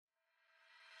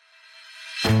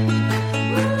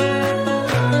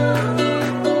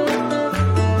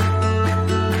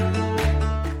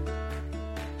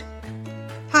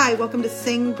welcome to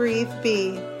Sing, Breathe,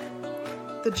 Be,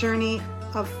 the journey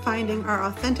of finding our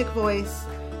authentic voice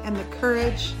and the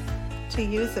courage to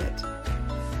use it.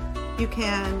 You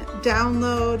can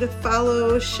download,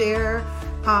 follow, share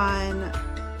on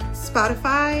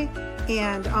Spotify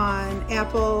and on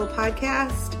Apple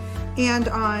Podcast and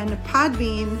on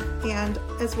Podbean, and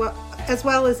as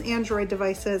well as Android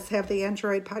devices have the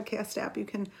Android podcast app. You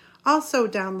can also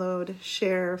download,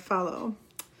 share, follow.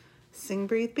 Sing,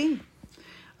 Breathe, Be.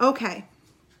 Okay,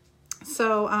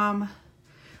 so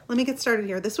let me get started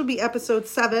here. This would be episode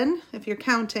 7, if you're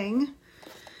counting.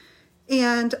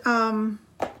 And I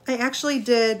actually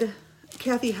did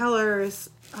Kathy Heller's,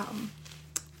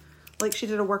 she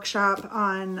did a workshop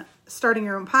on starting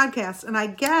your own podcast. And I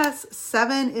guess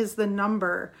 7 is the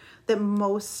number that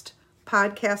most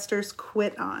podcasters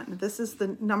quit on. This is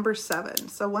the number 7.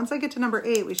 So once I get to number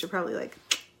 8, we should probably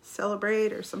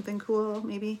celebrate or something cool,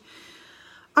 maybe.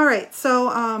 All right, so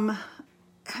I've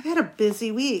had a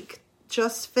busy week.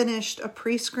 Just finished a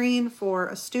pre-screen for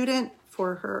a student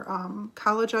for her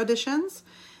college auditions,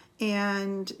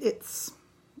 and it's,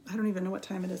 I don't even know what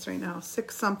time it is right now,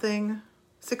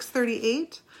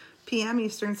 6:38 p.m.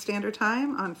 Eastern Standard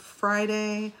Time on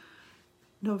Friday,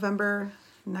 November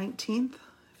 19th,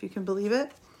 if you can believe it.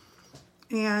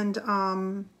 And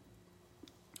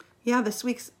this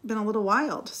week's been a little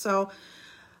wild. So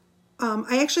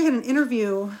I actually had an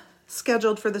interview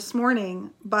scheduled for this morning,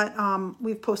 but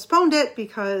we've postponed it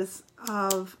because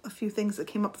of a few things that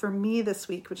came up for me this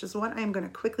week, which is what I'm going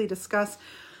to quickly discuss,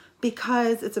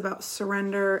 because it's about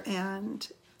surrender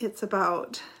and it's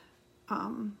about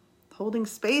holding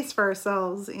space for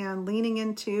ourselves and leaning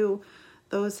into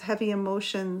those heavy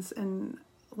emotions and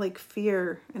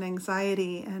fear and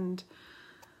anxiety and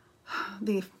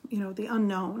the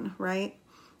unknown, right?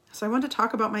 So I want to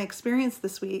talk about my experience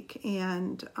this week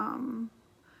and kind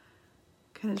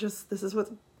of just this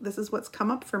is what's come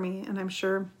up for me, and I'm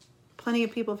sure plenty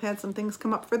of people have had some things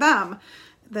come up for them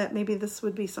that maybe this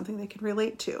would be something they could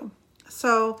relate to.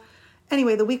 So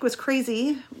anyway, the week was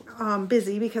crazy,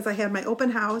 busy, because I had my open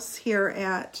house here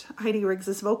at Heidi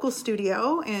Riggs' vocal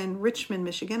studio in Richmond,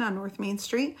 Michigan on North Main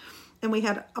Street. And we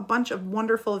had a bunch of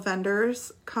wonderful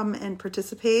vendors come and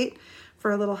participate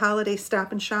for a little holiday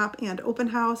stop and shop and open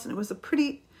house. And it was a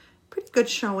pretty good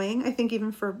showing, I think,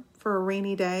 even for a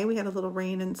rainy day. We had a little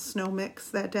rain and snow mix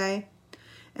that day.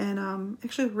 And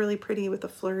actually really pretty with the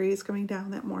flurries coming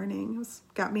down that morning. It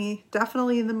got me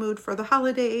definitely in the mood for the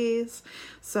holidays.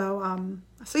 So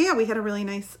yeah, we had a really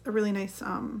nice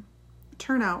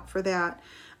turnout for that.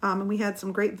 And we had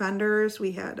some great vendors.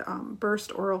 We had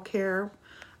Burst Oral Care,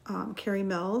 Carrie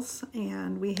Mills,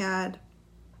 and we had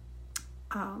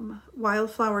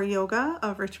Wildflower Yoga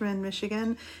of Richmond,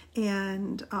 Michigan,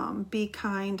 and Be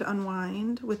Kind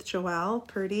Unwind with Joelle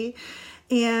Purdy.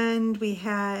 And we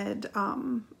had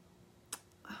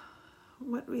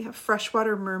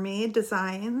Freshwater Mermaid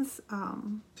Designs,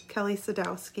 Kelly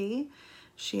Sadowski.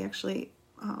 She actually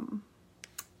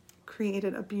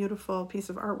created a beautiful piece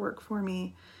of artwork for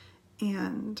me,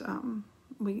 and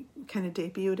we kind of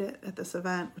debuted it at this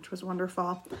event, which was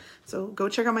wonderful. So go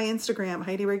check out my Instagram,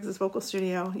 Heidi Riggs' Vocal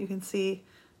Studio. You can see,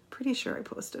 pretty sure I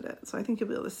posted it, so I think you'll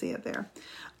be able to see it there.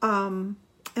 And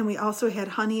we also had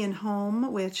Honey and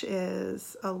Home, which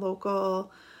is a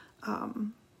local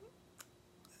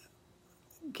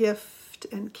gift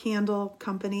and candle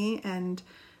company, and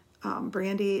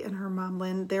Brandy and her mom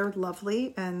Lynn, they're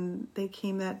lovely, and they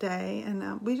came that day,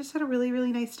 and we just had a really,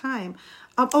 really nice time.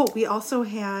 We also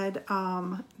had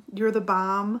You're the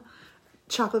Bomb,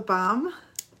 Chocolate Bomb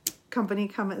company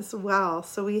come as well.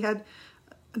 So we had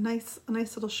a nice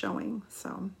little showing.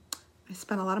 So I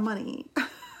spent a lot of money,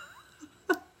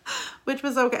 which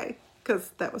was okay,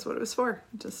 because that was what it was for,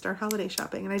 to start holiday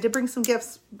shopping. And I did bring some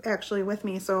gifts actually with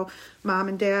me. So Mom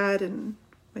and Dad and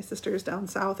my sisters down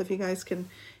south, if you guys can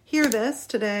hear this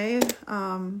today,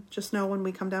 just know when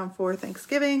we come down for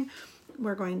Thanksgiving,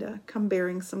 we're going to come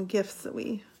bearing some gifts that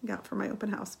we got for my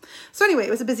open house. So anyway, it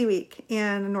was a busy week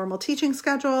and a normal teaching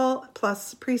schedule,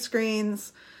 plus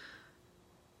pre-screens,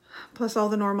 plus all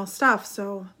the normal stuff.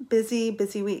 So busy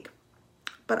week.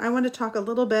 But I want to talk a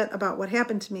little bit about what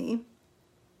happened to me.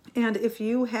 And if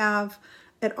you have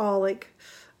at all,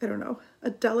 a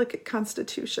delicate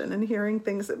constitution and hearing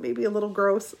things that may be a little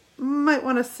gross, might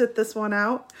want to sit this one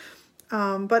out.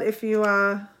 But if you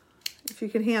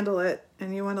can handle it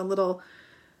and you want a little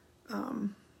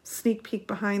sneak peek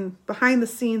behind the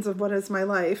scenes of what is my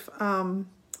life,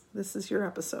 this is your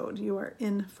episode. You are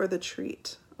in for the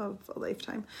treat of a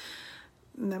lifetime.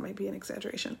 And that might be an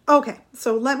exaggeration. Okay,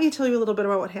 so let me tell you a little bit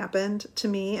about what happened to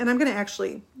me. And I'm going to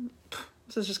actually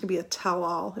So it's just going to be a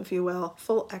tell-all, if you will,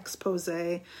 full expose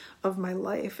of my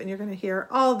life. And you're going to hear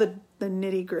all the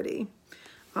nitty-gritty.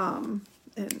 And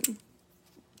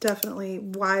definitely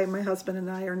why my husband and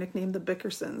I are nicknamed the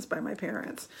Bickersons by my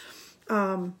parents.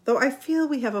 Though I feel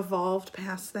we have evolved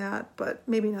past that, but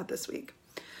maybe not this week.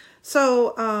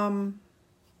 So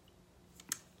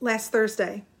last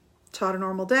Thursday, taught a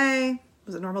normal day. It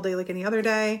was a normal day like any other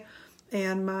day.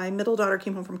 And my middle daughter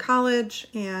came home from college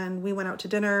and we went out to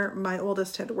dinner. My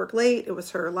oldest had to work late. It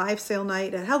was her live sale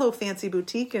night at Hello Fancy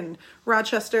Boutique in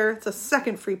Rochester. It's a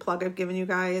second free plug I've given you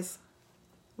guys.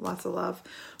 Lots of love.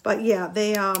 But yeah,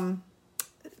 they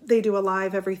do a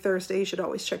live every Thursday. You should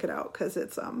always check it out because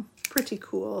it's pretty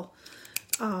cool.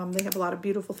 They have a lot of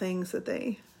beautiful things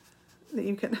that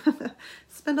you can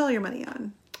spend all your money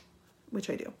on, which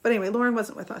I do. But anyway, Lauren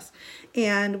wasn't with us.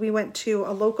 And we went to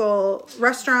a local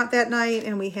restaurant that night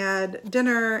and we had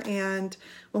dinner. And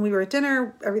when we were at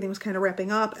dinner, everything was kind of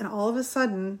wrapping up. And all of a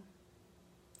sudden,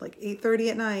 like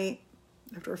 8:30 at night,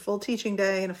 after a full teaching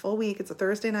day and a full week, it's a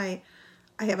Thursday night,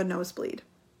 I have a nosebleed,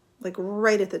 like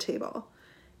right at the table.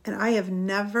 And I have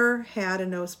never had a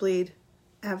nosebleed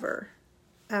ever.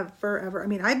 I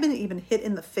mean, I've been even hit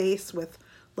in the face with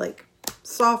like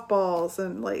softballs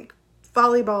and like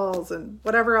volleyballs and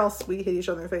whatever else we hit each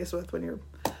other in the face with when you're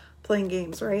playing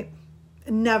games, right?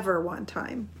 Never one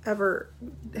time ever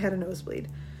had a nosebleed.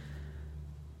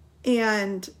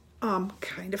 And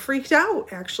kind of freaked out,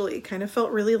 actually. Kind of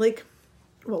felt really like,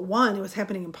 well, one, it was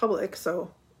happening in public,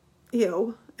 so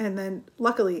ew. And then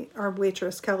luckily our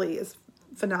waitress, Kelly, is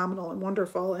phenomenal and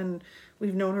wonderful. And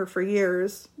we've known her for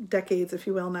years, decades, if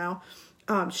you will now.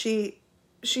 She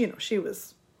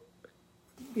was,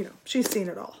 she's seen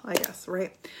it all, I guess,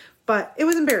 right? But it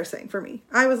was embarrassing for me.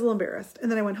 I was a little embarrassed.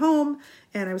 And then I went home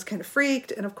and I was kind of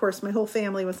freaked. And of course, my whole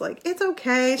family was like, it's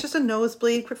okay. It's just a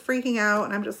nosebleed. Quit freaking out.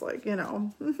 And I'm just like,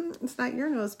 it's not your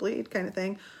nosebleed kind of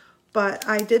thing. But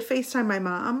I did FaceTime my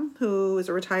mom, who is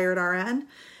a retired RN,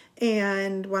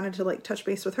 and wanted to like touch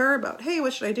base with her about, hey,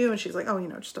 what should I do? And she's like, oh,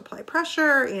 just apply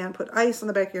pressure and put ice on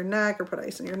the back of your neck or put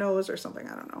ice in your nose or something.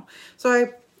 I don't know. So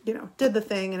I, did the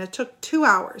thing, and it took 2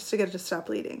 hours to get it to stop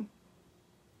bleeding.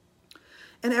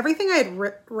 And everything I had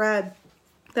read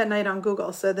that night on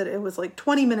Google said that it was like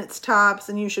 20 minutes tops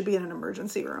and you should be in an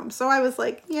emergency room. So I was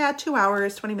like, yeah, 2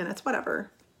 hours, 20 minutes, whatever,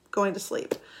 going to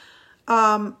sleep.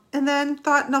 And then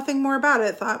thought nothing more about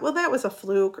it. Thought, well, that was a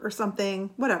fluke or something,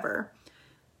 whatever.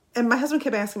 And my husband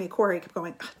kept asking me, Corey kept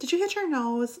going, did you hit your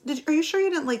nose? Are you sure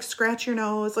you didn't like scratch your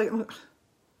nose? Like,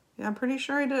 yeah, I'm pretty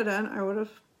sure I didn't. I would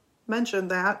have mentioned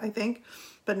that, I think.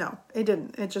 But no, it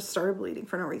didn't. It just started bleeding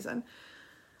for no reason.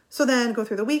 So then go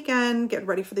through the weekend, get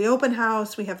ready for the open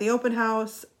house. We have the open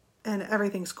house and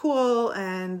everything's cool.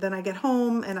 And then I get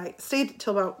home and I stayed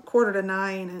till about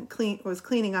 8:45 and was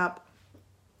cleaning up,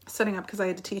 setting up because I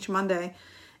had to teach Monday.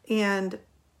 And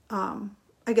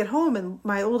I get home and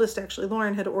my oldest, actually,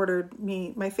 Lauren, had ordered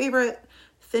me my favorite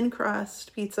thin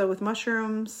crust pizza with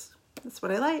mushrooms. That's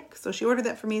what I like. So she ordered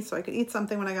that for me so I could eat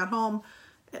something when I got home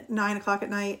at 9:00 at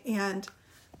night. And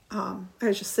I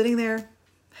was just sitting there,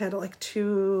 had like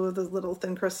 2 of the little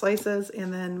thin crust slices,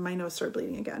 and then my nose started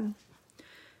bleeding again.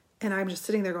 And I'm just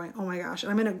sitting there going, oh my gosh.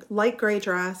 And I'm in a light gray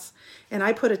dress. And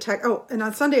I put and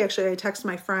on Sunday, actually, I texted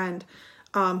my friend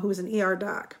who was an ER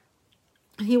doc.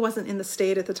 He wasn't in the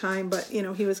state at the time, but,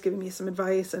 he was giving me some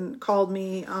advice and called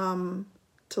me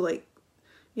to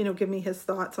give me his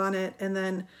thoughts on it. And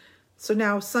then, so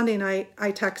now Sunday night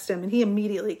I text him and he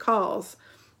immediately calls,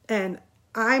 and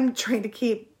I'm trying to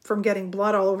keep from getting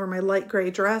blood all over my light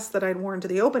gray dress that I'd worn to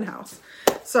the open house.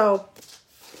 So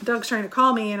Doug's trying to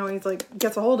call me, he's like,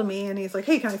 gets a hold of me and he's like,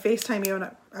 hey, can I FaceTime you? And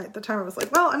at the time I was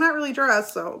like, well, I'm not really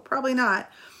dressed, so probably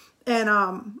not. And,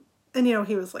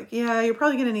 he was like, yeah, you're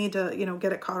probably going to need to,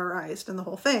 get it cauterized and the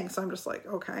whole thing. So I'm just like,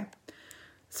 okay.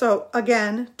 So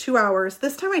again, 2 hours.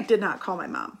 This time I did not call my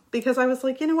mom because I was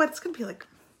like, you know what? It's going to be like,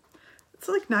 it's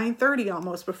like 9:30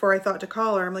 almost before I thought to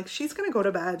call her. I'm like, she's going to go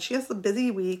to bed. She has a busy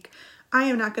week. I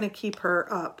am not going to keep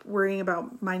her up worrying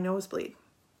about my nosebleed.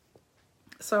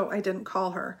 So I didn't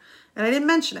call her and I didn't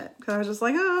mention it because I was just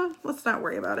like, oh, let's not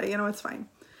worry about it. It's fine.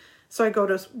 So I go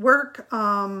to work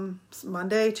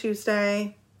Monday,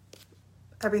 Tuesday.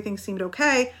 Everything seemed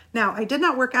okay. Now, I did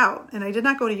not work out and I did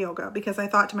not go to yoga because I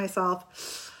thought to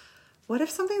myself, what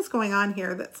if something's going on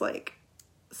here that's like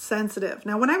sensitive?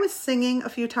 Now, when I was singing a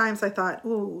few times, I thought,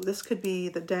 ooh, this could be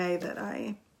the day that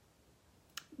I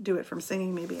do it from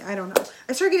singing, maybe. I don't know.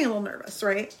 I started getting a little nervous,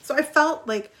 right? So I felt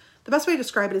like the best way to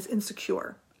describe it is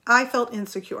insecure. I felt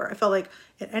insecure. I felt like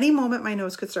at any moment my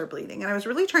nose could start bleeding. And I was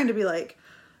really trying to be like,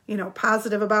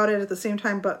 positive about it at the same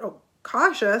time, but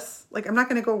cautious. Like, I'm not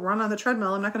going to go run on the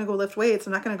treadmill. I'm not going to go lift weights.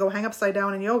 I'm not going to go hang upside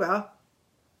down in yoga.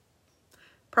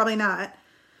 Probably not.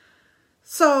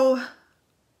 So,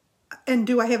 and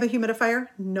do I have a humidifier?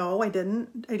 No, I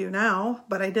didn't. I do now,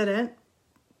 but I didn't.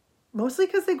 Mostly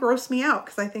because they gross me out,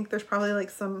 because I think there's probably like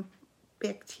some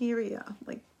bacteria,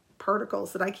 like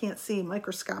particles that I can't see,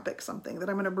 microscopic something that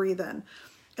I'm going to breathe in.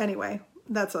 Anyway,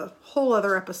 that's a whole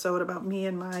other episode about me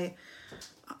and my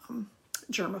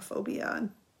germophobia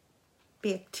and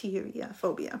bacteria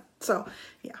phobia. So,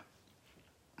 yeah.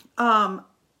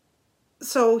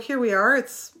 So here we are.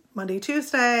 It's Monday,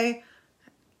 Tuesday.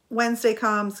 Wednesday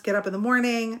comes, get up in the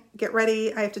morning, get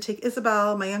ready. I have to take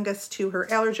Isabel, my youngest, to her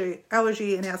allergy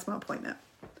and asthma appointment.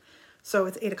 So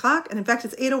it's 8 o'clock, and in fact,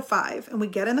 it's 8:05, and we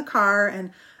get in the car,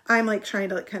 and I'm like trying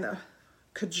to like kind of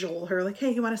cajole her, like,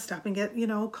 hey, you want to stop and get,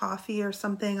 coffee or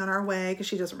something on our way? Because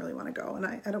she doesn't really want to go, and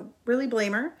I don't really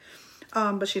blame her,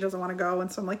 but she doesn't want to go, and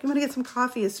so I'm like, you want to get some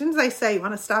coffee? As soon as I say, you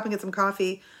want to stop and get some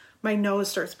coffee, my nose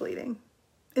starts bleeding.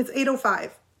 It's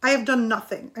 8:05. I have done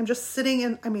nothing. I'm just sitting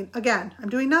again, I'm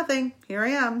doing nothing. Here I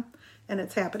am, and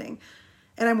it's happening.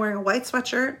 And I'm wearing a white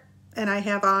sweatshirt, and I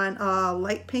have on a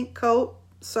light pink coat.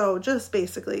 So just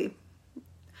basically,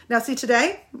 now see,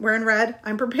 today we're in red.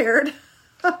 I'm prepared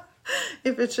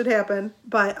if it should happen.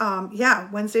 But yeah,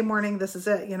 Wednesday morning, this is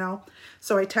it,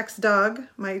 So I text Doug,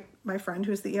 my friend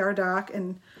who's the ER doc,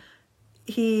 and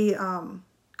he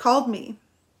called me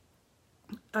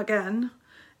again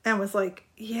and was like,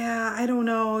 yeah, I don't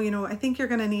know, I think you're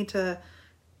going to need to,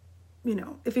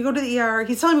 if you go to the ER,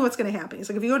 he's telling me what's going to happen. He's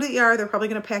like, if you go to the ER, they're probably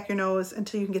going to pack your nose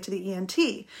until you can get to the ENT.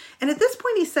 And at this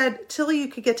point, he said, till you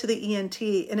could get to the ENT.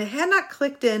 And it had not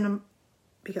clicked in,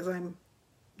 because I'm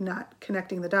not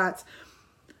connecting the dots,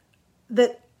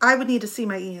 that I would need to see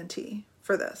my ENT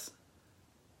for this.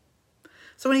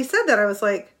 So when he said that, I was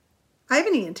like, I have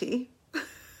an ENT.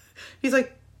 He's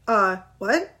like,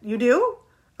 what? You do?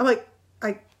 I'm like,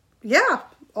 yeah,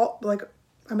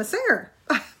 I'm a singer.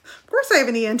 Of course I have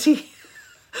an ENT.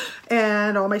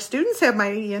 And all my students have my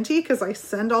ENT because I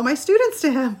send all my students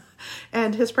to him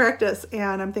and his practice.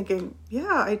 And I'm thinking,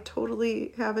 yeah, I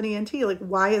totally have an ENT. Like,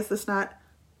 why is this not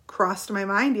crossed my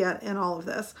mind yet in all of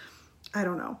this? I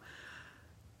don't know.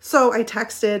 So I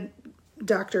texted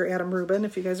Dr. Adam Rubin,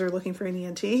 if you guys are looking for an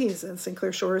ENT. He's in St.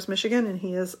 Clair Shores, Michigan, and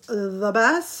he is the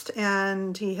best.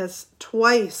 And he has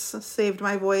twice saved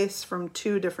my voice from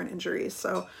 2 different injuries.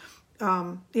 So,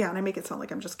 yeah, and I make it sound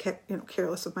like I'm just,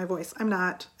 careless with my voice. I'm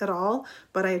not at all,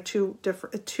 but I had two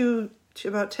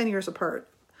about 10 years apart,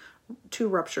 2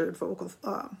 ruptured vocal,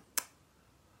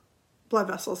 blood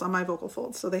vessels on my vocal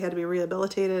folds. So they had to be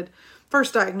rehabilitated,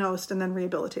 first diagnosed and then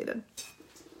rehabilitated.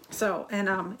 So, and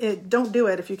don't do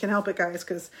it if you can help it, guys,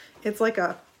 because it's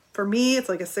for me, it's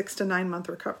like a 6 to 9 month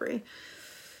recovery.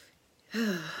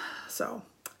 So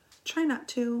try not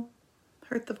to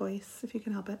hurt the voice if you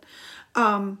can help it.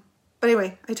 But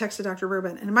anyway, I texted Dr.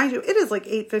 Rubin, and mind you, it is like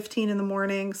 8:15 in the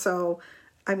morning. So,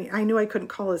 I knew I couldn't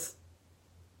call his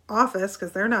office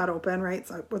because they're not open, right?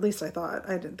 So, at least I thought.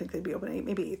 I didn't think they'd be open at 8,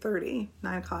 maybe 8:30,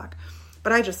 9 o'clock.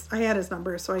 But I had his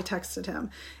number, so I texted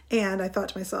him, and I thought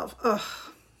to myself,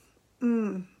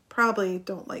 probably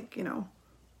don't like,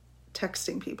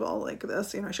 texting people like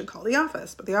this. I should call the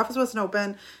office, but the office wasn't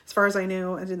open as far as I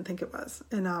knew. I didn't think it was.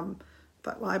 And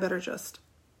thought, well, I better just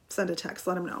send a text,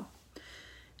 let him know.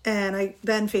 And I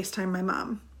then FaceTimed my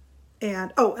mom.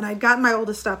 And I'd gotten my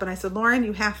oldest up, and I said, Lauren,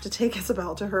 you have to take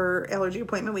Isabel to her allergy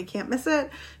appointment. We can't miss it.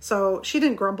 So she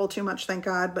didn't grumble too much, thank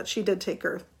God, but she did take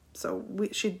her. So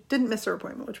she didn't miss her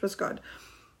appointment, which was good.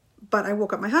 But I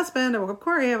woke up my husband, I woke up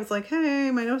Corey, I was like, hey,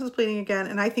 my nose is bleeding again.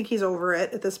 And I think he's over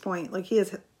it at this point. Like, he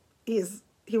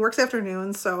works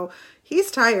afternoons, so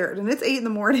he's tired, and it's 8 in the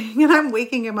morning, and I'm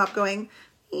waking him up going,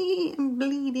 I'm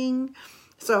bleeding.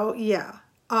 So yeah.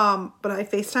 But I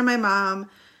FaceTime my mom,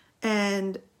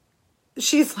 and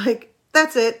she's like,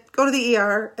 that's it, go to the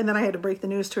ER. And then I had to break the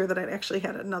news to her that I'd actually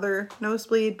had another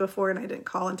nosebleed before, and I didn't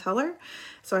call and tell her.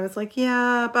 So I was like,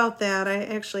 yeah, about that. I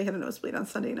actually had a nosebleed on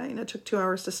Sunday night, and it took 2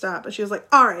 hours to stop. But she was like,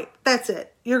 all right, that's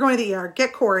it. You're going to the ER.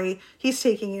 Get Corey. He's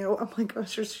taking you. I'm like, oh,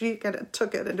 she kind of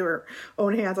took it into her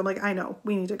own hands. I'm like, I know,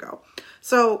 we need to go.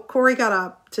 So Corey got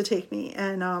up to take me,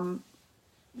 and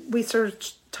we sort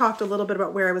of talked a little bit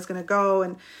about where I was going to go.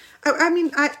 And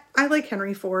I like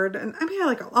Henry Ford, and I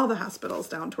like all the hospitals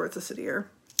down towards the city are,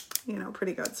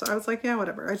 pretty good. So I was like, yeah,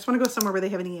 whatever. I just want to go somewhere where they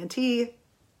have an ENT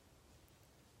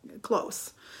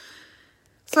close.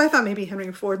 So I thought maybe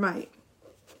Henry Ford might.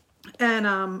 And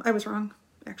I was wrong,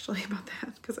 actually, about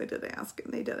that, because I did ask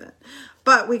and they didn't.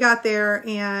 But we got there,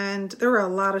 and there were a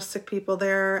lot of sick people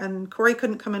there, and Corey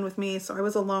couldn't come in with me, so I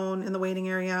was alone in the waiting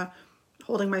area.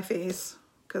 holding my face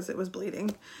because it was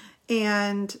bleeding.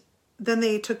 And then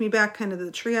they took me back kind of to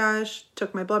the triage,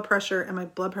 took my blood pressure, and my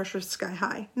blood pressure is sky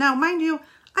high. Now, mind you,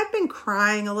 I've been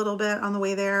crying a little bit on the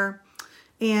way there,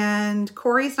 and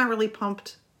Corey's not really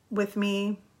pumped with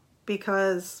me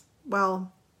because,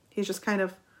 well, he's just kind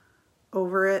of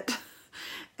over it.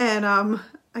 And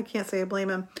I can't say I blame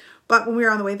him. But when we were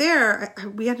on the way there,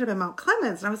 we ended up in Mount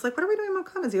Clemens. And I was like, what are we doing in Mount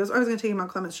Clemens? He goes, I was going to take you to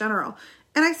Mount Clemens General.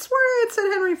 And I swear I had said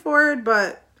Henry Ford,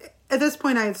 but at this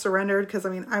point I had surrendered because, I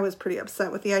mean, I was pretty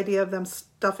upset with the idea of them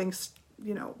stuffing,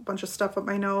 you know, a bunch of stuff up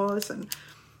my nose. And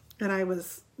I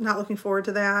was not looking forward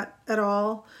to that at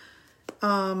all.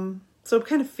 So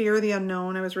kind of fear of the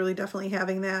unknown. I was really definitely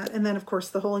having that. And then, of course,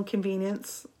 the whole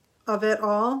inconvenience of it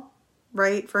all,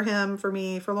 right? For him, for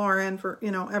me, for Lauren, for,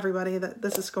 you know, everybody that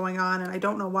this is going on. And I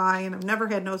don't know why. And I've never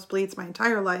had nosebleeds my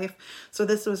entire life. So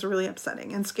this was really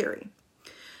upsetting and scary.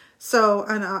 So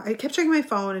I kept checking my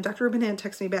phone, and Dr. Rubin had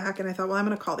texted me back, and I thought, well, I'm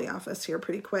going to call the office here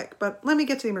pretty quick. But let me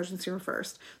get to the emergency room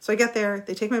first. So I get there.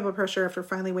 They take my blood pressure after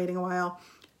finally waiting a while.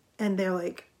 And they're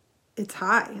like, it's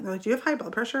high. And they're like, do you have high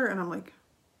blood pressure? And I'm like,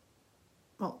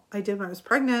 well, I did when I was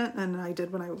pregnant, and I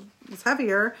did when I was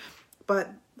heavier. But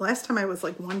last time I was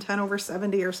like 110 over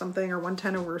 70 or something, or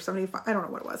 110 over 75. I don't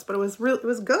know what it was, but it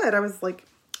was good. I was like,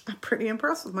 I'm pretty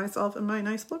impressed with myself and my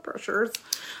nice blood pressures.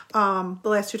 The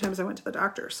last 2 times I went to the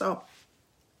doctor. So,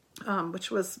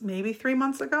 which was maybe 3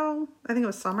 months ago. I think it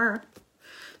was summer.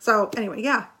 So anyway,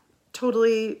 yeah,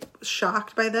 totally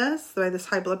shocked by this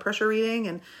high blood pressure reading.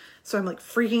 And so I'm like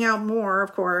freaking out more,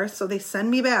 of course. So they send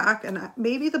me back, and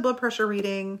maybe the blood pressure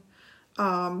reading,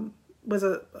 was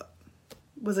a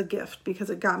gift because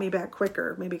it got me back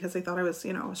quicker. Maybe because they thought I was,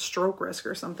 you know, a stroke risk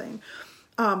or something.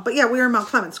 But yeah, we were in Mount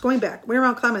Clemens, going back. We were in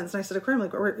Mount Clemens, and I said to Corey,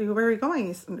 like, where are you going?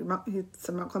 He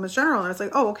said Mount Clemens General. And I was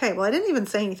like, oh, okay. Well, I didn't even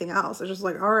say anything else. I was just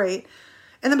like, all right.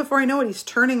 And then before I know it, he's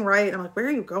turning right. I'm like, where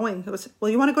are you going? He goes,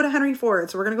 well, you want to go to Henry Ford.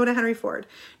 So we're going to go to Henry Ford.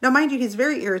 Now, mind you, he's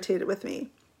very irritated with me.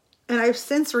 And I've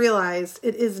since realized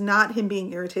it is not him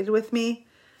being irritated with me.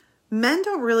 Men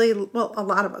don't really, well, a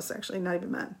lot of us actually, not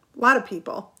even men, a lot of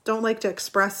people don't like to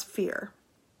express fear.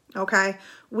 Okay.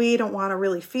 We don't want to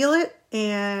really feel it.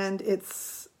 And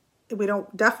we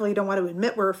definitely don't want to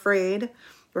admit we're afraid,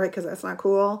 right? Because that's not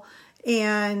cool.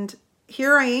 And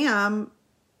here I am,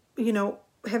 you know,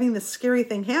 having this scary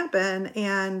thing happen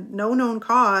and no known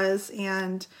cause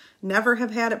and never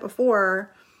have had it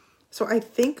before. So I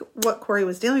think what Corey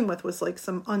was dealing with was like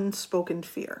some unspoken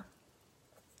fear.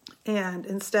 And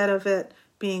instead of it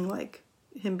being like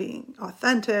him being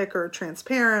authentic or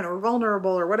transparent or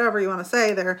vulnerable or whatever you want to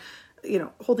say there, you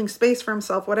know, holding space for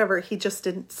himself, whatever, he just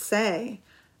didn't say,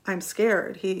 I'm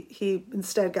scared. He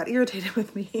instead got irritated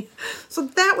with me. So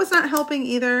that was not helping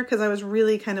either, because I was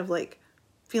really kind of like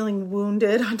feeling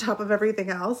wounded on top of everything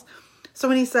else. So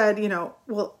when he said, you know,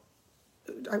 well,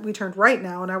 we turned right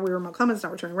now, and now we were in Mount Clemens, now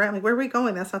we're turning right. I'm like, where are we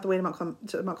going? That's not the way to Mount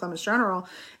Clemens General.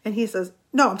 And he says,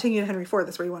 no, I'm taking you to Henry Ford.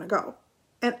 That's where you want to go.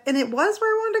 And it was where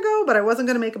I wanted to go, but I wasn't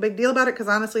going to make a big deal about it because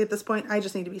honestly, at this point, I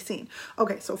just need to be seen.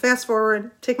 Okay, so fast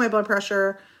forward, take my blood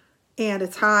pressure, and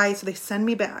it's high, so they send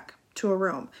me back to a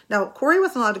room. Now, Corey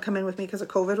wasn't allowed to come in with me because of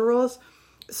COVID rules,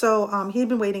 so he'd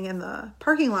been waiting in the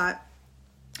parking lot,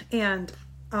 and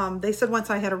they said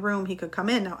once I had a room, he could come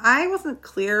in. Now, I wasn't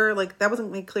clear, like that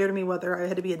wasn't made clear to me whether I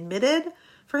had to be admitted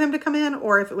for him to come in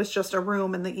or if it was just a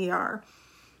room in the ER.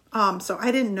 So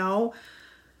I didn't know.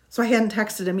 So I hadn't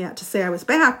texted him yet to say I was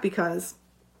back because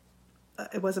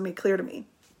it wasn't made clear to me.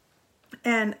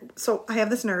 And so I have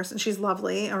this nurse, and she's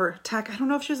lovely, or tech. I don't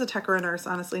know if she was a tech or a nurse,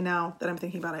 honestly, now that I'm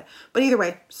thinking about it. But either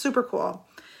way, super cool.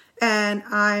 And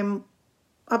I'm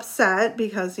upset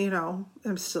because, you know,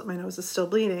 my nose is still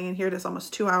bleeding, and here it is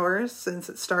almost 2 hours since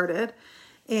it started.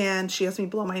 And she has me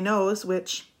blow my nose,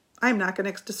 which I'm not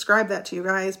going to describe that to you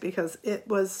guys because it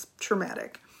was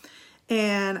traumatic.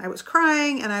 And I was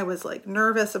crying, and I was like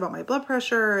nervous about my blood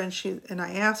pressure. And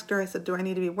I asked her, I said, do I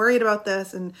need to be worried about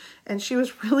this? And she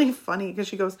was really funny because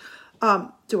she goes,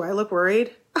 do I look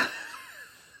worried?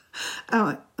 I'm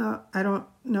like, I don't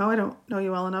know. I don't know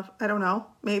you well enough. I don't know.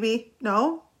 Maybe.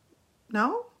 No.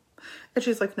 And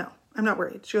she's like, no, I'm not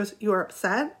worried. She goes, you are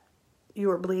upset.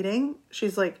 You are bleeding.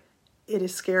 She's like, it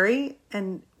is scary.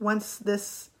 And once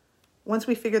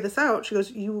we figure this out, she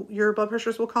goes, your blood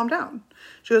pressures will calm down.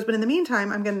 She goes, but in the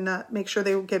meantime, I'm going to make sure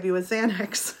they will give you a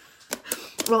Xanax.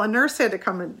 Well, a nurse had to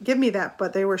come and give me that,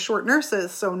 but they were short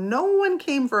nurses. So no one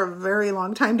came for a very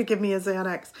long time to give me a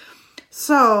Xanax.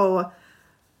 So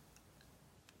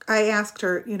I asked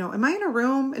her, am I in a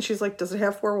room? And she's like, does it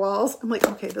have 4 walls? I'm like,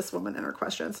 okay, this woman and her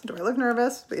questions. Do I look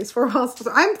nervous? These 4 walls. So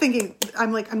I'm thinking,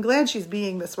 I'm glad she's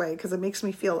being this way because it makes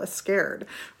me feel less scared,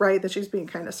 right? That she's being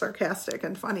kind of sarcastic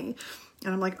and funny.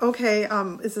 And I'm like, okay,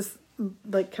 is this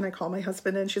like, can I call my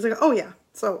husband? And she's like, oh yeah.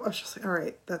 So I was just like, all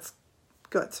right, that's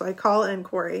good. So I call in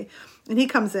Corey and he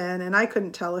comes in and I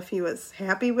couldn't tell if he was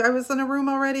happy I was in a room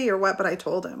already or what, but I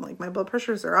told him like my blood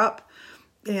pressures are up.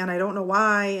 And I don't know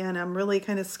why, and I'm really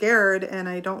kind of scared, and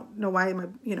I don't know why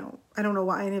I don't know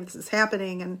why any of this is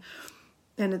happening,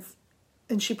 and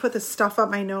she put this stuff up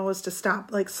my nose to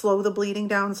stop, like slow the bleeding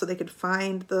down so they could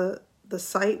find the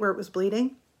site where it was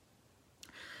bleeding.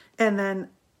 And then,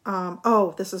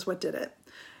 this is what did it.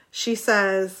 She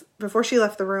says, before she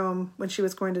left the room, when she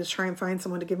was going to try and find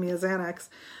someone to give me a Xanax,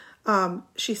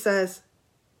 she says,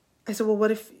 I said, well,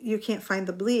 what if you can't find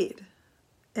the bleed?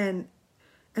 And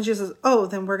she says, oh,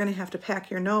 then we're going to have to pack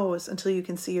your nose until you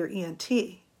can see your ENT.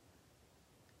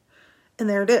 And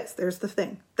there it is. There's the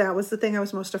thing. That was the thing I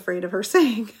was most afraid of her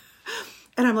saying.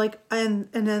 And I'm like, and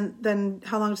then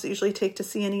how long does it usually take to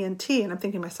see an ENT? And I'm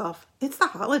thinking to myself, it's the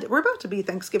holiday. We're about to be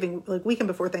Thanksgiving, like weekend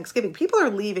before Thanksgiving. People are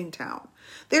leaving town.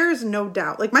 There is no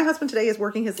doubt. Like my husband today is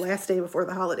working his last day before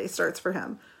the holiday starts for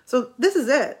him. So this is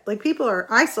it. Like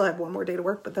I still have one more day to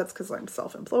work, but that's because I'm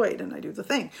self-employed and I do the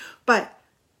thing. But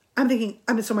I'm thinking,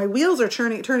 so my wheels are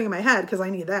turning in my head because I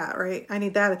need that, right? I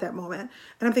need that at that moment.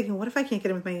 And I'm thinking, what if I can't get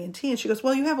in with my ENT? And she goes,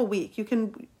 well, you have a week.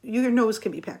 Your nose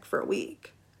can be packed for a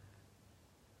week.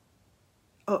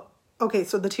 Oh, okay.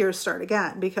 So the tears start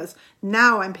again because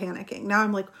now I'm panicking. Now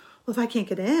I'm like, well, if I can't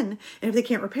get in and if they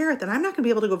can't repair it, then I'm not going to be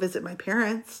able to go visit my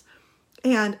parents.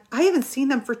 And I haven't seen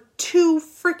them for 2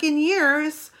 freaking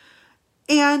years.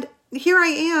 And here I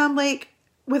am, like,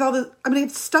 with all the, I'm going to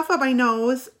have stuff up my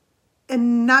nose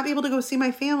and not be able to go see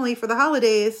my family for the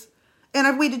holidays. And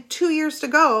I've waited 2 years to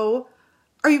go.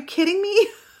 Are you kidding me?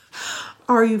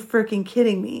 Are you freaking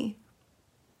kidding me?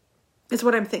 It's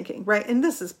what I'm thinking, right? And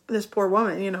this poor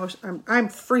woman, I'm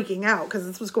freaking out because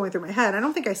this was going through my head. I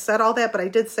don't think I said all that, but I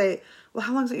did say, well,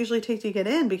 how long does it usually take to get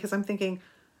in? Because I'm thinking,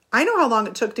 I know how long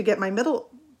it took to get my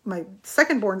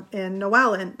second born in,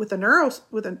 Noelle, in with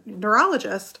a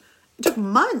neurologist. It took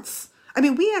months. I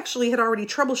mean, we actually had already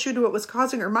troubleshooted what was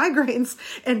causing her migraines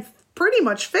and pretty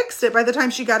much fixed it by the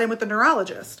time she got in with the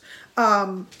neurologist.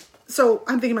 So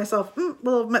I'm thinking to myself,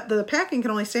 well, the packing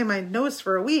can only stay in my nose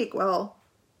for a week. Well,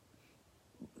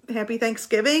 happy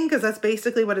Thanksgiving, because that's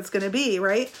basically what it's going to be,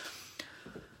 right?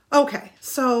 Okay,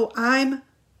 so I'm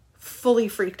fully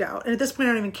freaked out. And at this point,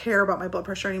 I don't even care about my blood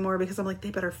pressure anymore because I'm like,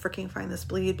 they better freaking find this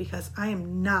bleed because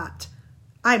I'm not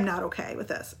okay with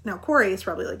this. Now, Corey is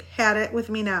probably like had it with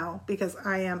me now because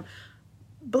I am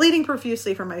bleeding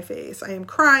profusely from my face. I am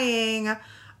crying.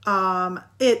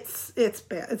 It's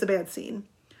bad. It's a bad scene.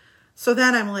 So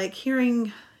then I'm like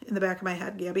hearing in the back of my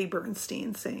head, Gabby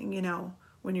Bernstein saying,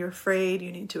 when you're afraid,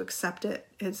 you need to accept it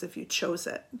as if you chose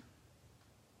it.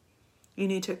 You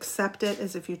need to accept it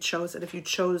as if you chose it. If you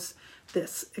chose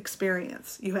this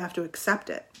experience, you have to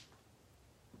accept it.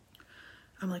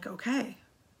 I'm like, okay,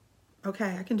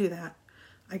 I can do that.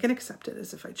 I can accept it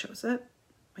as if I chose it.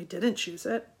 I didn't choose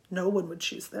it. No one would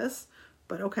choose this,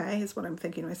 but okay, is what I'm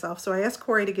thinking to myself. So I asked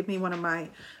Corey to give me one of my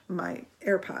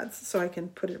AirPods so I can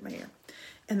put it in my ear.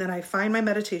 And then I find my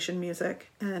meditation music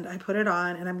and I put it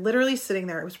on and I'm literally sitting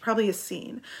there. It was probably a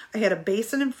scene. I had a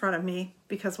basin in front of me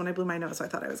because when I blew my nose, I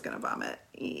thought I was going to vomit.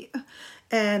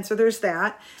 And so there's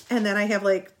that. And then I have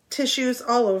like tissues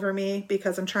all over me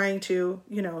because I'm trying to,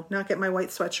 not get my white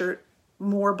sweatshirt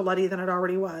more bloody than it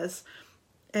already was.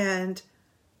 And,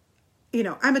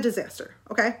 I'm a disaster.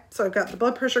 Okay. So I've got the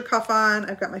blood pressure cuff on.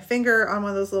 I've got my finger on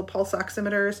one of those little pulse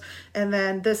oximeters. And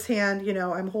then this hand,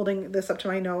 I'm holding this up to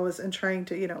my nose and trying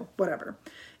to, whatever.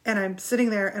 And I'm sitting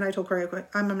there and I told Corey,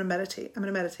 I'm going to meditate.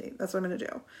 That's what I'm going to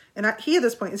do. And he, at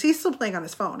this point, he's still playing on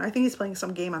his phone. I think he's playing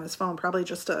some game on his phone, probably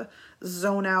just to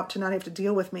zone out, to not have to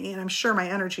deal with me. And I'm sure my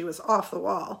energy was off the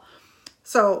wall.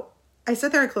 So I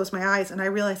sit there, I close my eyes, and I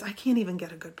realize I can't even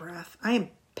get a good breath. I am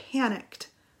panicked.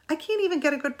 I can't even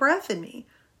get a good breath in me.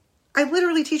 I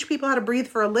literally teach people how to breathe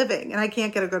for a living, and I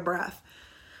can't get a good breath.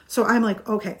 So I'm like,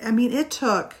 okay. I mean, it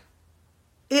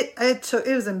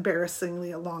was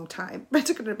embarrassingly a long time. It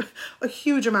took a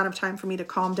huge amount of time for me to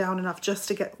calm down enough just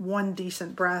to get one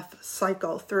decent breath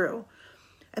cycle through.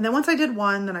 And then once I did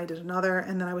one, then I did another,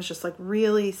 and then I was just like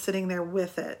really sitting there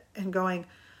with it and going,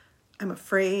 I'm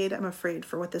afraid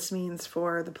for what this means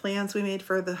for the plans we made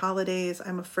for the holidays.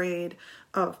 I'm afraid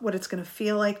of what it's going to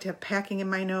feel like to have packing in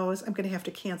my nose. I'm going to have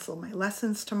to cancel my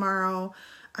lessons tomorrow.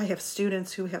 I have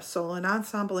students who have solo and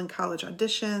ensemble and college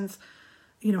auditions.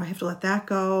 I have to let that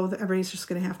go. Everybody's just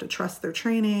going to have to trust their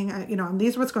training. And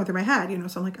these are what's going through my head,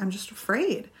 so I'm like, I'm just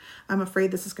afraid. I'm afraid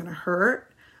this is going to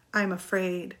hurt. I'm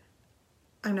afraid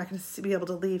I'm not going to be able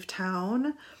to leave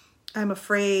town. I'm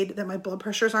afraid that my blood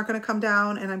pressures aren't going to come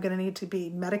down and I'm going to need to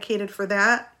be medicated for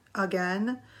that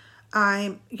again.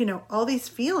 All these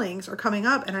feelings are coming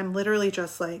up and I'm literally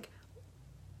just like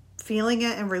feeling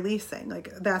it and releasing. Like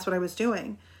that's what I was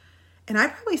doing. And I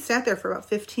probably sat there for about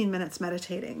 15 minutes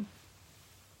meditating.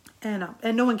 And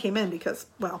no one came in because,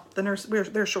 well,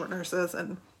 they're short nurses,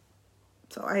 and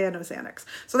so I had no Xanax.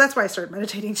 So that's why I started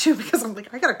meditating too, because I'm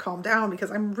like, I gotta calm down because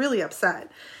I'm really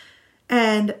upset.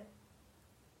 And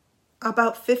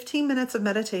about 15 minutes of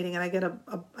meditating, and I get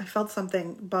I felt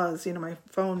something buzz. My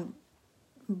phone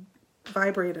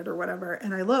vibrated or whatever,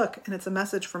 and I look, and it's a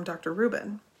message from Dr.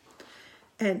 Rubin,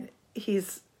 and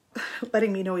he's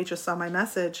letting me know he just saw my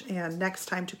message, and next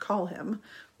time to call him,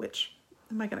 which.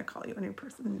 Am I going to call you a new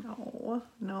person?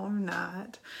 No, I'm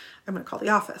not. I'm going to call the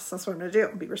office. That's what I'm going to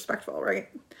do. Be respectful, right?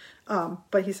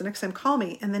 But he said, next time, call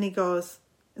me. And then he goes,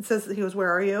 it says that he goes,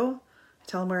 where are you? I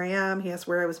tell him where I am. He asks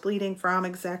where I was bleeding from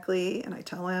exactly. And I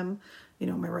tell him,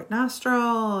 my right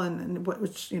nostril and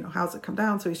which, how's it come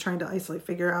down? So he's trying to isolate,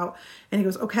 figure out. And he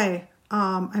goes, okay,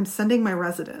 I'm sending my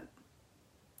resident.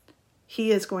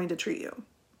 He is going to treat you.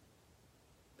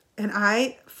 And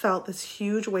I felt this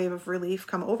huge wave of relief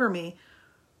come over me.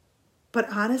 But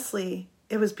honestly,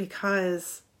 it was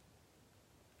because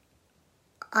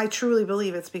I truly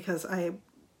believe it's because I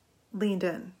leaned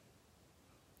in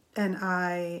and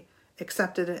I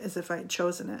accepted it as if I had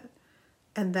chosen it.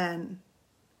 And then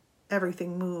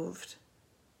everything moved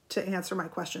to answer my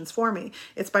questions for me.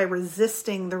 It's by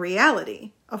resisting the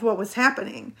reality of what was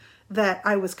happening that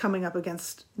I was coming up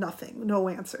against nothing, no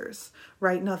answers,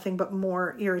 right? Nothing but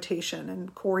more irritation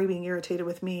and Corey being irritated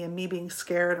with me and me being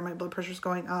scared and my blood pressure's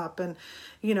going up. And,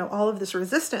 all of this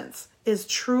resistance is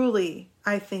truly,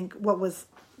 I think, what was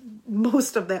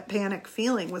most of that panic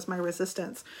feeling was my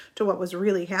resistance to what was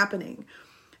really happening.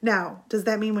 Now, does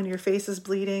that mean when your face is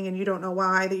bleeding and you don't know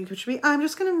why that you should be, I'm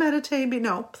just going to meditate?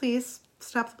 No, please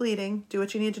stop the bleeding. Do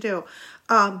what you need to do.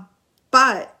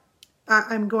 But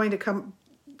I'm going to come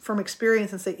from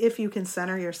experience and say, if you can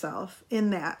center yourself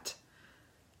in that,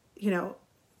 you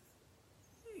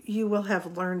will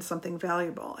have learned something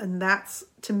valuable. And that's,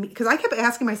 to me, because I kept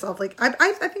asking myself, like,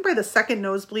 I think by the second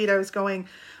nosebleed, I was going,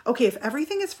 okay, if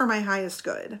everything is for my highest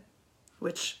good,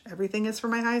 which everything is for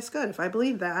my highest good, if I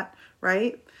believe that,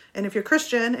 right? And if you're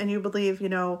Christian and you believe,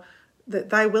 that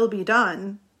thy will be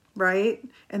done, right?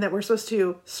 And that we're supposed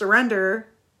to surrender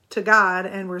to God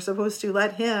and we're supposed to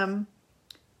let him,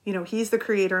 he's the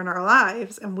creator in our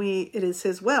lives and it is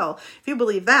his will. If you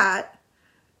believe that,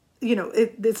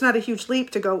 it's not a huge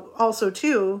leap to go also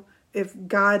too, if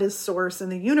God is source in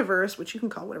the universe, which you can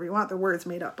call whatever you want, the words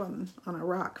made up on a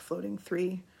rock floating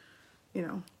 3,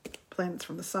 planets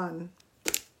from the sun,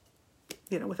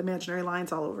 with imaginary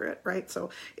lines all over it, right? So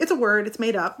it's a word, it's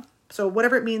made up. So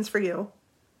whatever it means for you,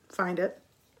 find it.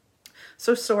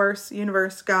 So source,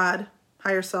 universe, God,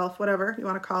 higher self, whatever you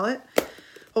want to call it.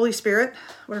 Holy Spirit,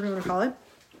 whatever you want to call it.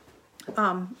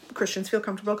 Christians feel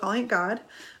comfortable calling it God.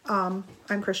 I'm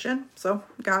Christian, so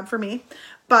God for me.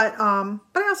 But I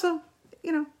also,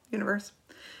 universe.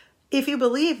 If you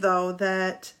believe though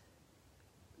that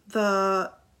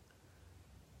the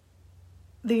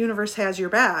universe has your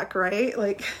back, right?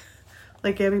 Like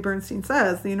Gabby Bernstein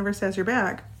says, the universe has your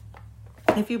back.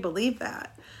 If you believe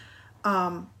that,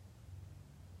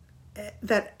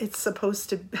 that it's supposed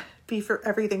to be for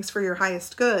everything's for your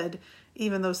highest good,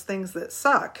 even those things that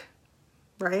suck,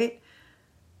 right?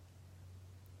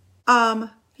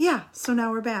 Yeah, so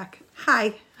now we're back.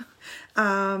 Hi.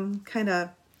 Kind of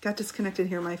got disconnected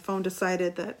here. My phone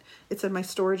decided that it said my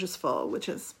storage is full, which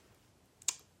is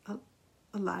a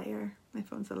liar. My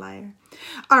phone's a liar.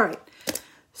 All right.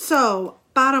 So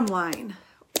bottom line,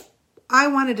 I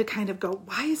wanted to kind of go,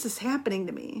 why is this happening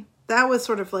to me? That was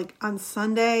sort of like on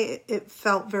Sunday, it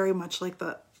felt very much like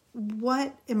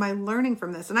what am I learning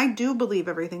from this? And I do believe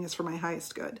everything is for my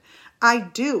highest good. I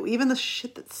do. Even the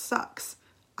shit that sucks.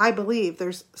 I believe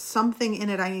there's something in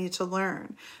it I need to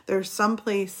learn. There's some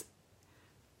place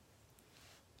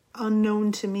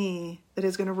unknown to me that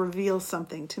is going to reveal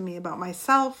something to me about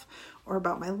myself or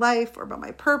about my life or about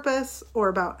my purpose or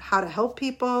about how to help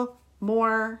people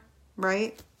more,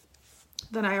 right,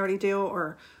 than I already do.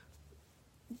 Or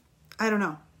I don't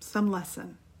know, some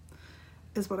lesson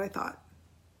is what I thought.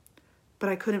 But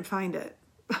I couldn't find it,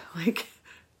 like,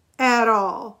 at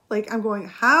all. Like, I'm going,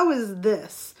 how is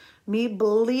this me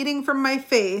bleeding from my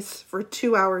face for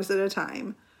 2 hours at a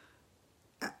time?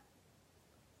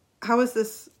 How is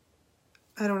this?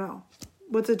 I don't know.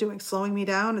 What's it doing? Slowing me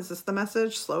down? Is this the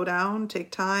message? Slow down,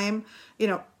 take time.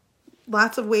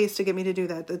 Lots of ways to get me to do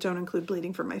that don't include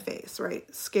bleeding from my face,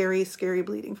 right? Scary, scary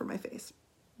bleeding from my face.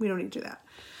 We don't need to do that.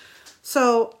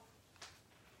 So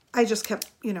I just kept,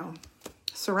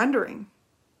 surrendering.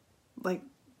 Like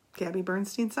Gabby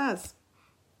Bernstein says,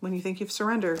 when you think you've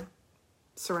surrendered,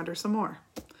 surrender some more.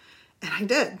 And I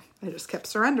did. I just kept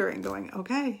surrendering, going,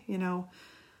 okay,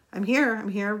 I'm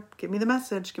here. Give me the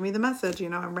message.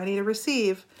 I'm ready to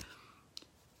receive.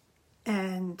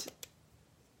 And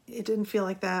it didn't feel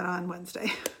like that on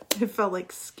Wednesday. It felt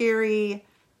like scary.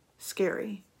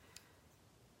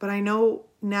 But I know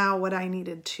now what I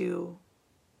needed to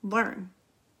learn.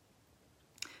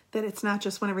 That it's not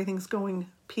just when everything's going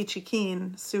peachy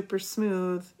keen, super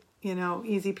smooth,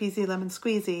 easy peasy lemon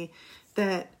squeezy,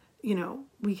 that,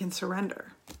 we can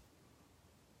surrender.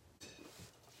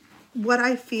 What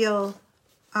I feel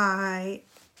I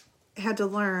had to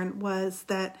learn was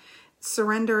that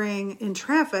surrendering in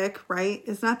traffic, right,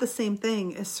 is not the same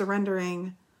thing as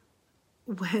surrendering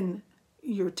when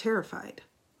you're terrified,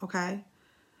 okay?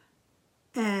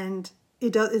 And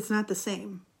it's not the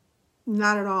same.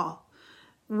 Not at all.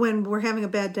 When we're having a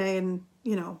bad day and,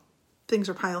 things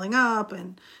are piling up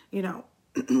and,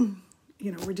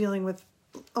 we're dealing with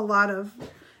a lot of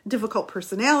difficult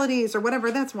personalities or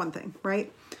whatever, that's one thing,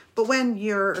 right? But when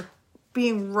you're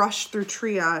being rushed through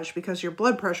triage because your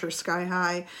blood pressure is sky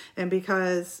high and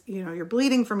because, you're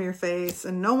bleeding from your face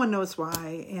and no one knows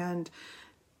why, and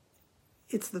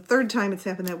it's the third time it's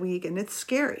happened that week and it's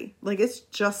scary. Like, it's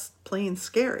just plain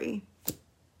scary.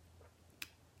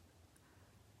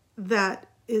 That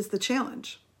is the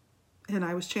challenge. And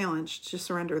I was challenged to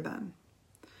surrender then.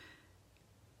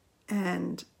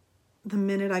 And the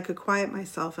minute I could quiet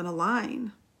myself and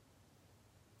align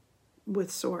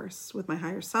with Source, with my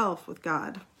higher self, with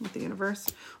God, with the universe,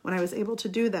 when I was able to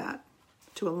do that,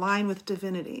 to align with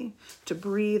divinity, to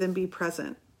breathe and be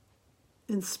present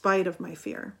in spite of my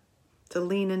fear, to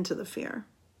lean into the fear,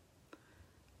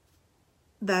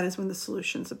 that is when the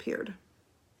solutions appeared.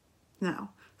 Now,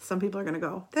 some people are going to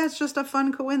go, that's just a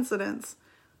fun coincidence.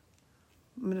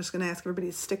 I'm just going to ask everybody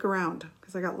to stick around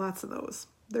because I got lots of those.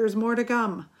 There's more to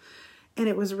come. And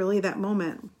it was really that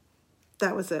moment.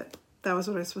 That was it. That was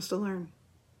what I was supposed to learn.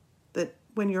 That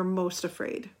when you're most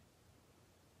afraid,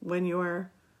 when you're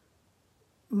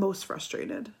most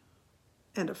frustrated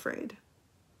and afraid,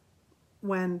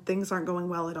 when things aren't going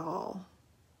well at all,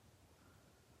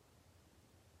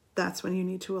 that's when you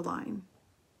need to align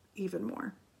even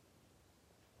more.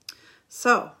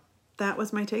 So that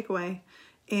was my takeaway.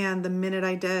 And the minute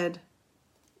I did,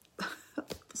 the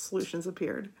solutions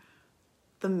appeared.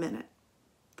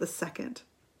 The second,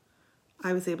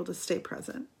 I was able to stay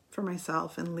present for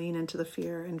myself and lean into the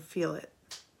fear and feel it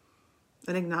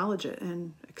and acknowledge it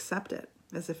and accept it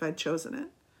as if I'd chosen it.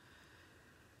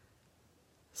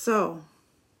 So,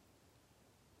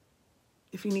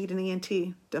 if you need an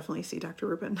ENT, definitely see Dr.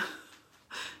 Rubin.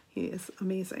 He is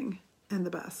amazing and the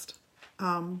best.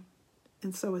 And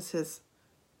so is his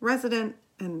residents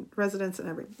and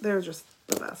everything. They're just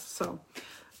the best. So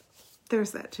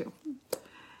there's that too.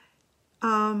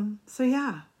 So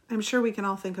yeah, I'm sure we can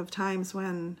all think of times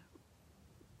when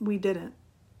we didn't,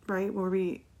 right? Where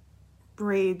we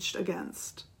raged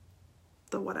against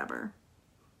the whatever,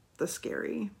 the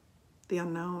scary, the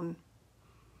unknown.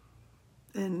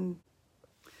 And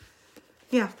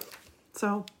yeah,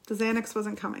 so the Xanax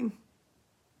wasn't coming.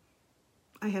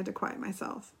 I had to quiet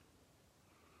myself.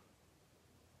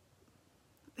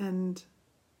 And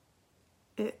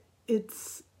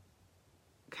it's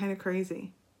kind of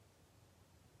crazy,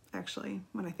 actually,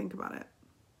 when I think about it.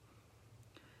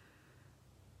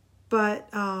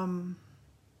 But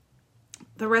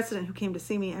the resident who came to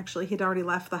see me, actually, he'd already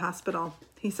left the hospital.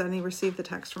 He said he received a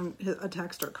text or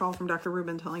call from Dr.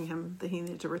 Rubin telling him that he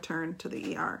needed to return to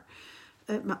the ER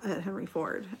at Henry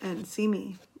Ford and see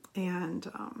me. And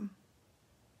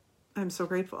I'm so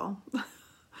grateful.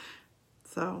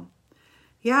 So,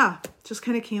 yeah, just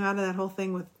kind of came out of that whole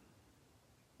thing with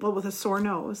a sore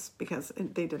nose because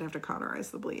they did have to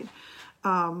cauterize the bleed.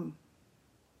 But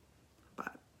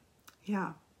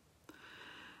yeah,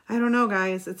 I don't know,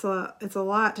 guys. It's a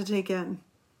lot to take in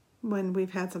when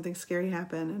we've had something scary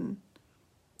happen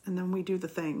and then we do the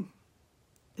thing.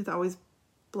 It always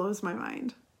blows my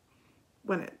mind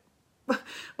when it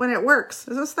works.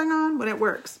 Is this thing on? When it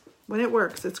works,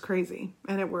 it's crazy.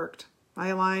 And it worked. I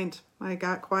aligned. I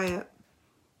got quiet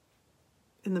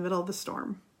in the middle of the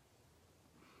storm.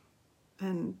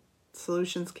 And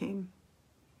solutions came.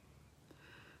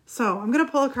 So I'm going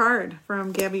to pull a card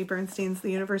from Gabby Bernstein's The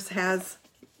Universe Has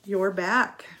Your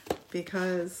Back,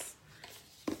 because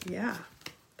yeah,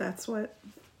 that's what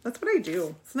I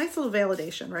do. It's a nice little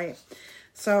validation, right?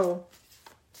 So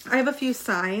I have a few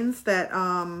signs that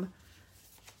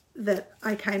that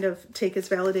I kind of take as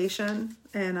validation,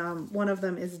 and one of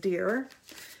them is deer,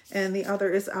 and the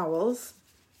other is owls.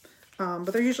 But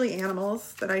they're usually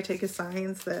animals that I take as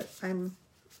signs that I'm,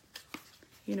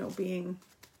 being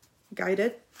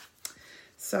guided.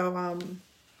 So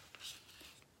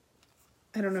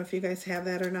I don't know if you guys have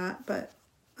that or not, but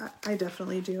I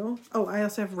definitely do. Oh, I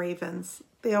also have ravens.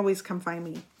 They always come find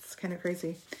me. It's kind of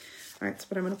crazy. All right,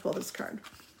 but I'm going to pull this card.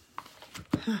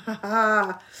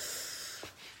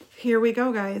 Here we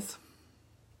go, guys.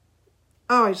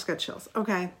 Oh, I just got chills.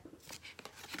 Okay.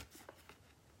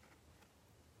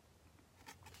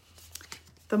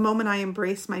 The moment I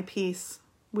embrace my peace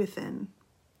within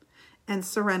and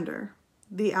surrender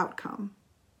the outcome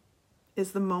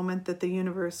is the moment that the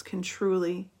universe can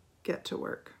truly get to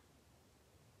work.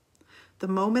 The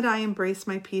moment I embrace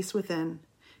my peace within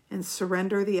and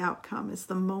surrender the outcome is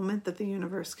the moment that the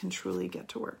universe can truly get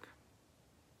to work.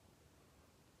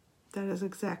 That is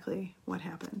exactly what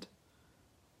happened.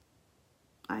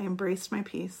 I embraced my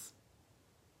peace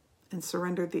and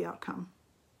surrendered the outcome.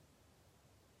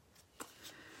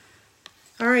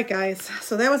 All right, guys.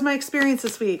 So that was my experience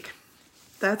this week.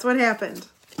 That's what happened.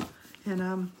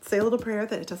 And say a little prayer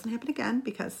that it doesn't happen again,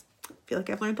 because I feel like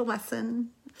I've learned the lesson.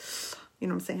 You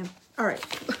know what I'm saying? All right.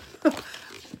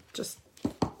 Just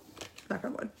knock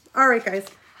on wood. All right, guys.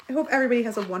 I hope everybody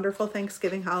has a wonderful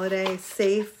Thanksgiving holiday.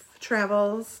 Safe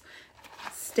travels.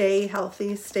 Stay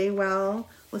healthy. Stay well.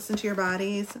 Listen to your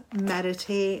bodies.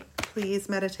 Meditate. Please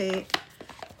meditate.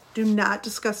 Do not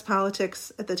discuss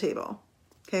politics at the table.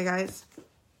 Okay, guys?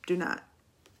 Do not.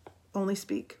 Only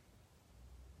speak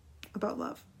about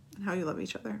love and how you love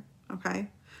each other. Okay?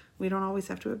 We don't always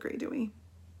have to agree, do we?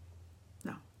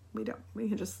 No, we don't. We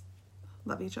can just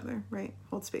love each other, right?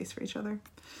 Hold space for each other.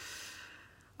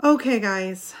 Okay,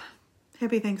 guys.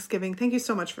 Happy Thanksgiving. Thank you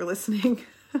so much for listening.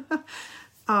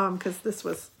 Because this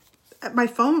was... My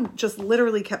phone just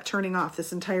literally kept turning off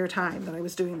this entire time that I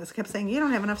was doing this. It kept saying, you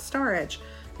don't have enough storage.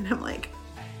 And I'm like,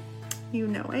 you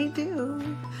know I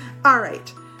do. All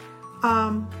right.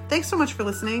 Thanks so much for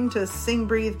listening to Sing,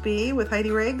 Breathe, Be with Heidi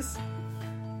Riggs.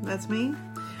 That's me.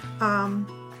 And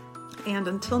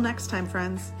until next time,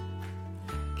 friends,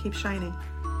 keep shining.